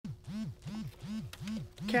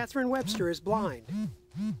Kathryn Webster is blind,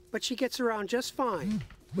 but she gets around just fine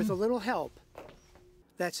with a little help.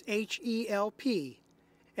 That's H-E-L-P,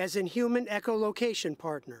 as in human echolocation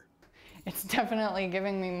partner. It's definitely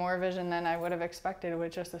giving me more vision than I would have expected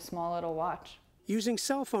with just a small little watch. Using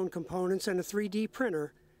cell phone components and a 3D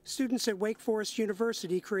printer, students at Wake Forest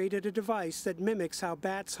University created a device that mimics how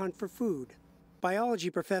bats hunt for food. Biology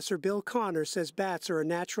professor Bill Connor says bats are a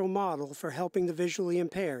natural model for helping the visually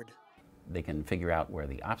impaired. They can figure out where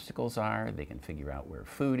the obstacles are, they can figure out where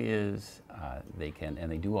food is,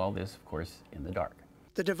 and they do all this, of course, in the dark.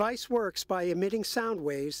 The device works by emitting sound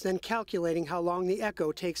waves, then calculating how long the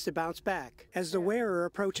echo takes to bounce back. As the wearer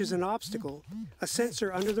approaches an obstacle, a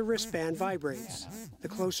sensor under the wristband vibrates. The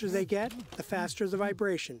closer they get, the faster the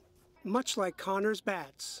vibration, much like Connor's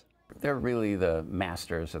bats. They're really the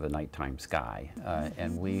masters of the nighttime sky,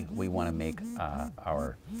 and we want to make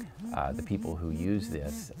the people who use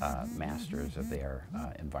this masters of their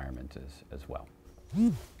environment as well.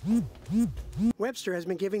 Webster has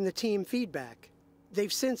been giving the team feedback.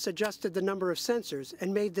 They've since adjusted the number of sensors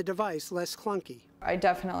and made the device less clunky. I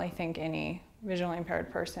definitely think any visually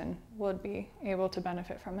impaired person would be able to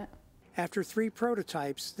benefit from it. After 3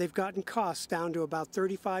 prototypes, they've gotten costs down to about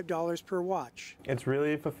 $35 per watch. It's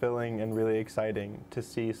really fulfilling and really exciting to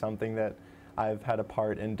see something that I've had a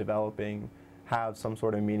part in developing have some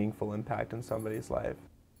sort of meaningful impact in somebody's life.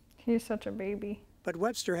 He's such a baby. But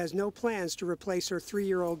Webster has no plans to replace her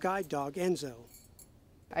 3-year-old guide dog, Enzo.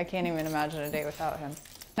 I can't even imagine a day without him.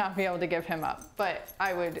 Not be able to give him up, but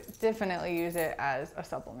I would definitely use it as a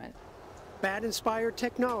supplement. Bat-inspired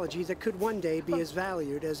technology that could one day be as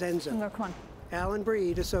valued as Enzo. No, come on. Alan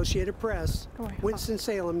Breed, Associated Press,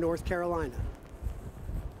 Winston-Salem, North Carolina.